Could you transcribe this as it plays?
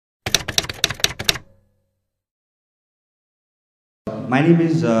My name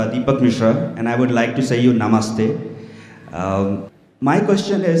is Deepak Mishra, and I would like to say you namaste. My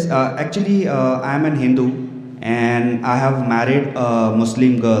question is, I am an Hindu, and I have married a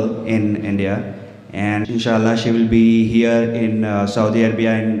Muslim girl in India, and inshallah she will be here in Saudi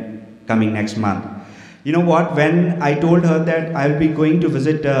Arabia in coming next month. You know what, when I told her that I'll be going to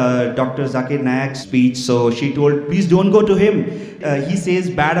visit Dr. Zakir Naik's speech, so she told, please don't go to him. He says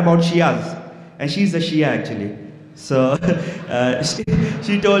bad about Shias, and she's a Shia actually. So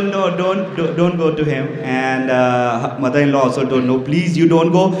she told, no, don't go to him. And her mother-in-law also told, no, please, you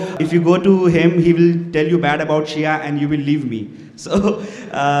don't go. If you go to him, he will tell you bad about Shia and you will leave me. So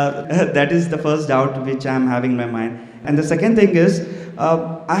that is the first doubt which I'm having in my mind. And the second thing is,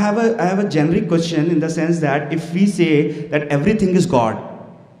 I have a generic question in the sense that if we say that everything is God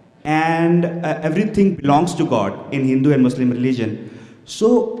and everything belongs to God in Hindu and Muslim religion,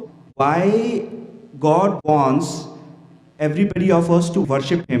 so why God wants everybody of us to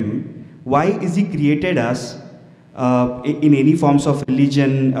worship Him? Why is He created us in any forms of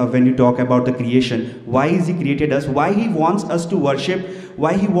religion? When you talk about the creation, why is He created us? Why He wants us to worship?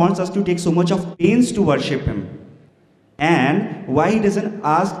 Why He wants us to take so much of pains to worship Him? And why He doesn't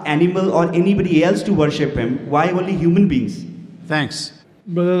ask animal or anybody else to worship Him? Why only human beings? Thanks.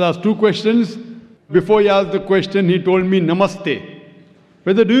 Brother asked two questions. Before he asked the question, he told me namaste.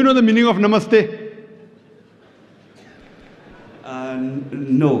 Brother, do you know the meaning of namaste?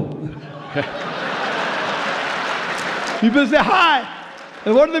 No. People say hi.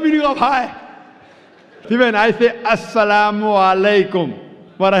 And what is the meaning of hi? Even I say assalamu alaikum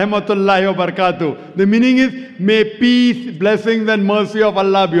wa rahmatullahi wa barakatuh. The meaning is may peace, blessings and mercy of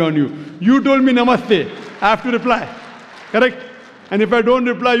Allah be on you. You told me namaste. I have to reply. Correct? And if I don't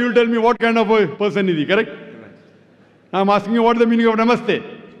reply, you'll tell me what kind of a person is he. Correct? I'm asking you what is the meaning of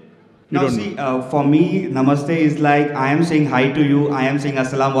namaste. Now see, for me, namaste is like I am saying hi to you, I am saying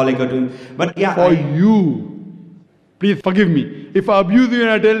assalamu alaikum to him. But yeah, for you, please forgive me. If I abuse you and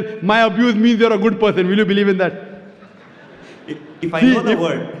I tell my abuse means you're a good person, will you believe in that? If I know the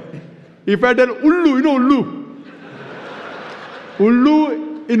word. If I tell ullu, you know ullu.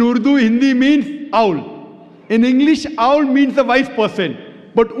 Ullu in Urdu, Hindi means owl. In English, owl means a wise person.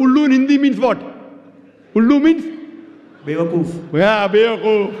 But ullu in Hindi means what? Ullu means? Bewakoof. Yeah,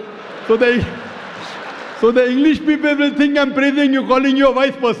 bewakoof. So the English people will think I'm praising you, calling you a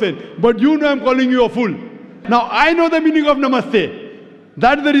wise person. But you know I'm calling you a fool. Now I know the meaning of namaste.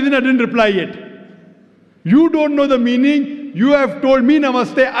 That's the reason I didn't reply yet. You don't know the meaning. You have told me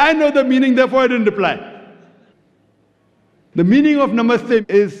namaste. I know the meaning, therefore I didn't reply. The meaning of namaste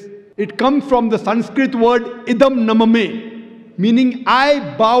is, it comes from the Sanskrit word idam namame, meaning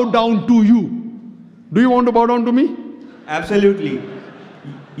I bow down to you. Do you want to bow down to me? Absolutely.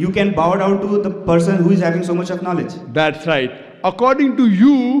 You can bow down to the person who is having so much of knowledge. That's right. According to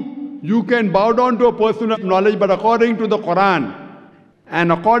you, you can bow down to a person of knowledge, but according to the Quran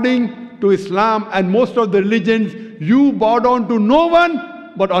and according to Islam and most of the religions, you bow down to no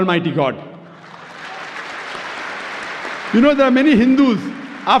one but Almighty God. You know, there are many Hindus,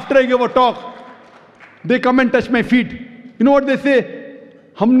 after I give a talk, they come and touch my feet. You know what they say?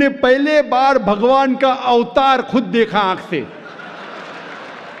 हमने पहले बार भगवान का अवतार खुद देखा आँख से.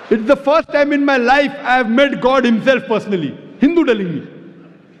 It's the first time in my life I have met God Himself personally. Hindu telling me.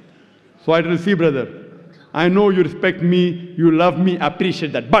 So I tell you, see brother, I know you respect me, you love me,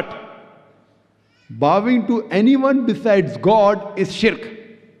 appreciate that. But bowing to anyone besides God is shirk.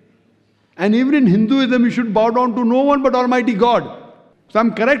 And even in Hinduism, you should bow down to no one but Almighty God. So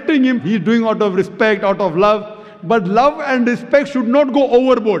I'm correcting him. He's doing out of respect, out of love. But love and respect should not go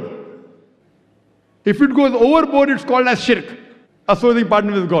overboard. If it goes overboard, it's called as shirk. Associating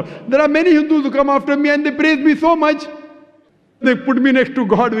partner with God. There are many Hindus who come after me and they praise me so much. They put me next to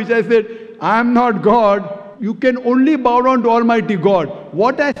God, which I said, I am not God. You can only bow down to Almighty God.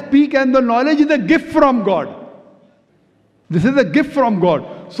 What I speak and the knowledge is a gift from God. This is a gift from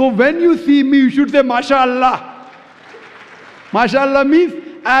God. So when you see me, you should say, MashaAllah. MashaAllah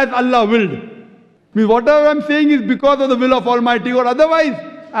means as Allah willed. Means whatever I'm saying is because of the will of Almighty God. Otherwise,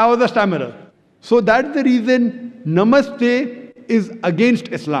 I was a stammerer. So that's the reason Namaste is against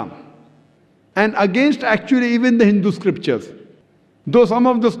Islam and against actually even the Hindu scriptures. Though some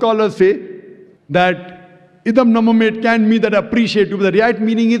of the scholars say that idam namame can mean that I appreciate you, but the right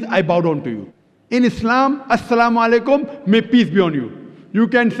meaning is I bow down to you. In Islam, assalamu alaikum, may peace be on you. You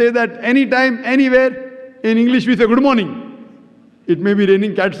can say that anytime, anywhere. In English we say good morning. It may be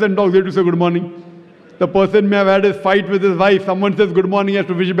raining cats and dogs, they have to say good morning. The person may have had a fight with his wife, someone says good morning, he has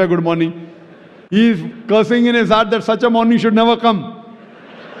to wish back good morning. He is cursing in his heart that such a morning should never come.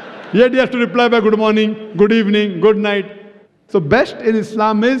 Yet he has to reply by good morning, good evening, good night. So best in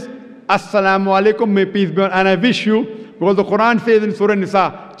Islam is Assalamu alaikum, may peace be on. And I wish you, because the Quran says in Surah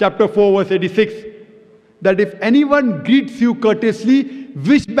Nisa, chapter 4, verse 86, that if anyone greets you courteously,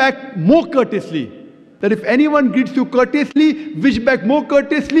 wish back more courteously. That if anyone greets you courteously, wish back more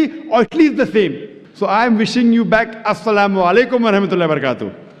courteously, or at least the same. So I am wishing you back Assalamu alaikum wa rahmatullahi wa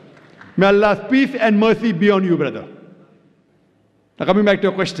barakatuh. May Allah's peace and mercy be on you, brother. Now coming back to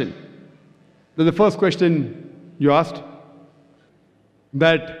your question. The first question you asked,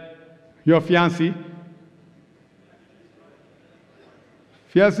 that your fiancé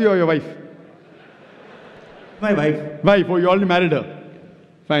or your wife? My wife. Wife, oh, you already married her.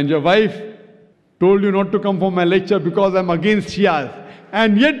 Fine, your wife told you not to come for my lecture because I'm against Syiahs,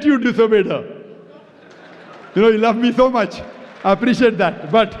 and yet you disobeyed her. You know, you love me so much. I appreciate that.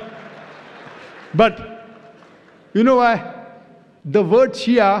 But you know why? The word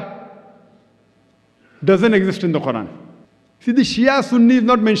Syiah doesn't exist in the Quran. See, the Shia Sunni is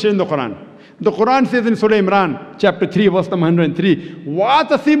not mentioned in the Quran. The Quran says in Surah Imran, chapter 3, verse number 103,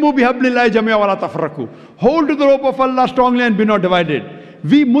 وَاتَصِمُوا بِحَبْلِ اللَّهِ جَمِيعًا وَلَا تَفَرَّقُوا. Hold to the rope of Allah strongly and be not divided.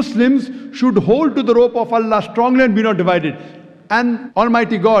 We Muslims should hold to the rope of Allah strongly and be not divided. And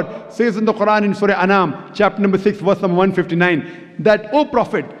Almighty God says in the Quran in Surah Anam, chapter number 6, verse number 159, that, O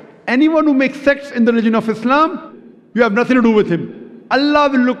Prophet, anyone who makes sects in the religion of Islam, you have nothing to do with him. Allah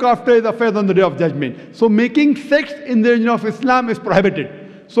will look after his affairs on the day of judgment. So making sects in the religion of Islam is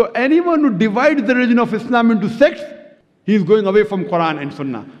prohibited. So anyone who divides the religion of Islam into sects, he is going away from Quran and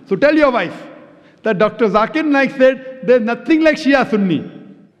Sunnah. So tell your wife that Dr. Zakir Naik said, there's nothing like Shia Sunni.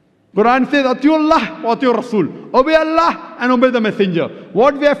 Quran says, Atiyu Allah wa Atiyu Rasul. Obey Allah and obey the Messenger.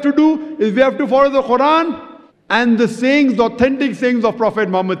 What we have to do is we have to follow the Quran and the sayings, the authentic sayings of Prophet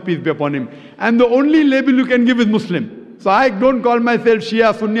Muhammad, peace be upon him. And the only label you can give is Muslim. So I don't call myself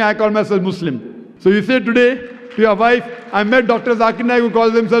Shia Sunni, I call myself Muslim. So you say today to your wife, I met Dr. Zakir Naik who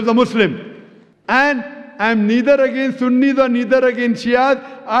calls themselves a Muslim. And I'm neither against Sunnis or neither against Shias.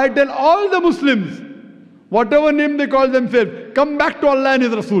 I tell all the Muslims, whatever name they call themselves, come back to Allah and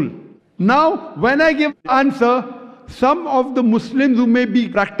His Rasul. Now, when I give answer, some of the Muslims who may be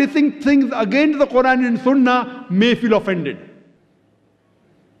practicing things against the Quran and Sunnah may feel offended.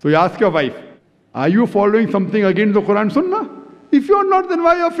 So you ask your wife, are you following something against the Quran and Sunnah? If you are not, then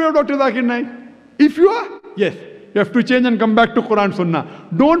why are you afraid of Dr. Zakir Naik? If you are, yes, you have to change and come back to Quran and Sunnah.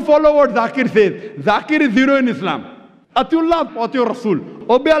 Don't follow what Zakir says. Zakir is zero in Islam. Atiullah, Atiur Rasul.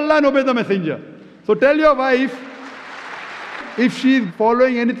 Obey Allah and obey the Messenger. So tell your wife, if she is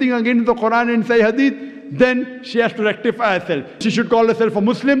following anything against the Quran and Sahih Hadith, then she has to rectify herself. She should call herself a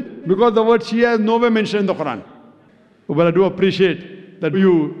Muslim because the word Shia is nowhere mentioned in the Quran. Well, I do appreciate that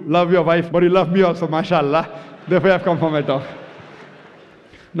you love your wife, but you love me also, mashallah. Therefore, I have come for my talk.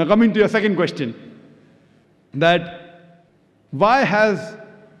 Now, coming to your second question, that why has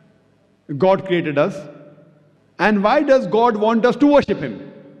God created us? And why does God want us to worship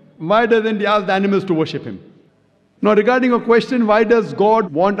Him? Why doesn't He ask the animals to worship Him? Now, regarding a question, why does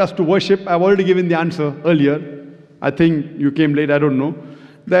God want us to worship? I've already given the answer earlier. I think you came late, I don't know.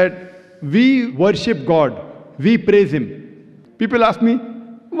 That we worship God, we praise Him. People ask me,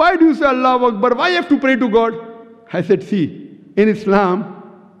 why do you say Allahu Akbar? Why have to pray to God? I said, see, in Islam,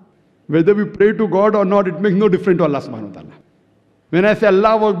 whether we pray to God or not, it makes no difference to Allah subhanahu wa ta'ala. When I say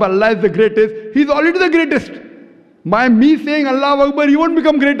Allahu Akbar, Allah is the greatest, He is already the greatest. By me saying Allahu Akbar, He won't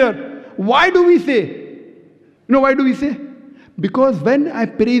become greater. Why do we say? You know why do we say? Because when I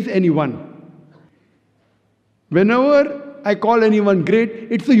praise anyone, whenever I call anyone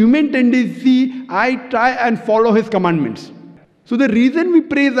great, it's a human tendency, I try and follow His commandments. So the reason we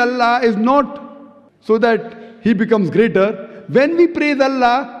praise Allah is not so that He becomes greater. When we praise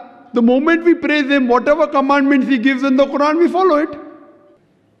Allah, the moment we praise Him, whatever commandments He gives in the Quran, we follow it.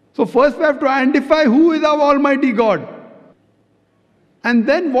 So first we have to identify who is our Almighty God. And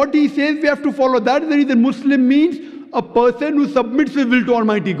then what He says we have to follow. That is the reason Muslim means a person who submits his will to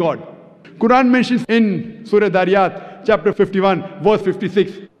Almighty God. Quran mentions in Surah Dariyat, chapter 51, verse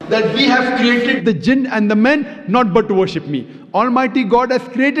 56, that we have created the jinn and the men not but to worship me. Almighty God has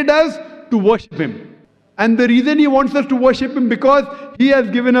created us to worship Him. And the reason He wants us to worship Him because He has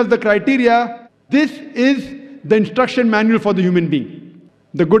given us the criteria. This is the instruction manual for the human being.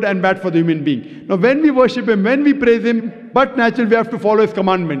 The good and bad for the human being. Now when we worship Him, when we praise Him, but naturally we have to follow His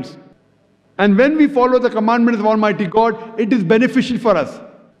commandments. And when we follow the commandments of Almighty God, it is beneficial for us.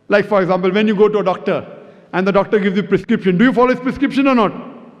 Like for example, when you go to a doctor and the doctor gives you prescription, do you follow his prescription or not?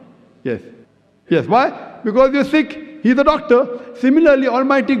 Yes. Yes. Why? Because you're sick. He's a doctor. Similarly,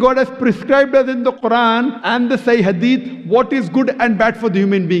 Almighty God has prescribed us in the Quran and the Sahih Hadith what is good and bad for the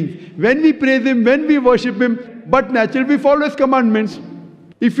human beings. When we praise Him, when we worship Him, but naturally we follow his commandments.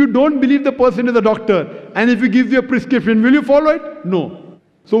 If you don't believe the person is a doctor, and if he gives you a prescription, will you follow it? No.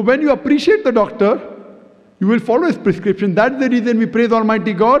 So when you appreciate the doctor, you will follow his prescription. That's the reason we praise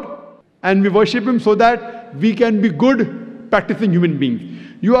Almighty God and we worship him, so that we can be good practicing human beings.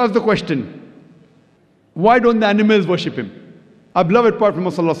 You ask the question, why don't the animals worship him? Our beloved Prophet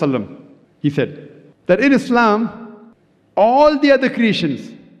Muhammad, he said that in Islam, all the other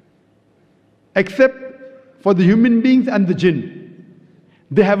creations, except for the human beings and the jinn,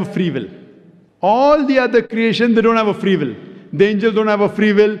 they have a free will. All the other creations, they don't have a free will. The angels don't have a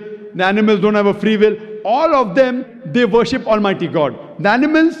free will. The animals don't have a free will. All of them, they worship Almighty God. The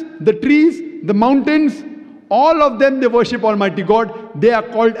animals, the trees, the mountains, all of them, they worship Almighty God. They are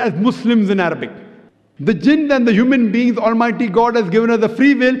called as Muslims in Arabic. The jinn and the human beings, Almighty God has given us the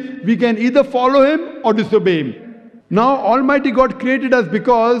free will. We can either follow him or disobey him. Now, Almighty God created us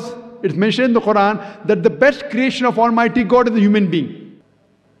because it's mentioned in the Quran that the best creation of Almighty God is a human being.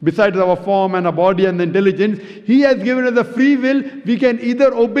 Besides our form and our body and the intelligence, he has given us the free will. We can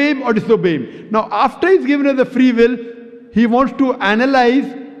either obey him or disobey him. Now, after he's given us the free will, he wants to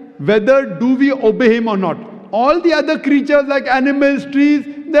analyze whether do we obey him or not. All the other creatures like animals, trees,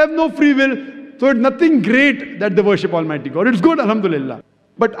 they have no free will. So it's nothing great that they worship Almighty God. It's good, alhamdulillah.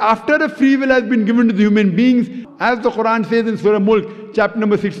 But after a free will has been given to the human beings, as the Quran says in Surah Mulk, chapter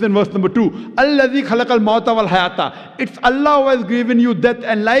number 16, verse number 2, Allazi khalaqal mauta wal hayata. It's Allah who has given you death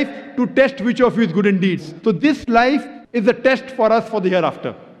and life to test which of you is good in deeds. So this life is a test for us for the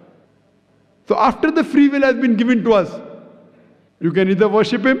hereafter. So after the free will has been given to us, you can either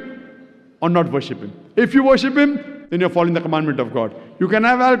worship him or not worship him. If you worship him, then you're following the commandment of God. You can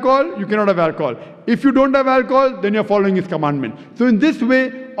have alcohol, you cannot have alcohol. If you don't have alcohol, then you're following his commandment. So in this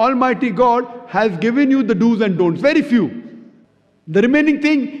way, Almighty God has given you the do's and don'ts, very few. The remaining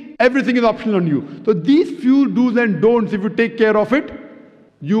thing, everything is optional on you. So these few do's and don'ts, if you take care of it,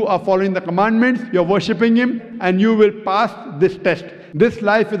 you are following the commandments, you're worshipping him, and you will pass this test. This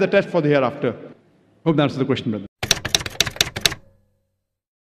life is a test for the hereafter. Hope that answers the question, brother.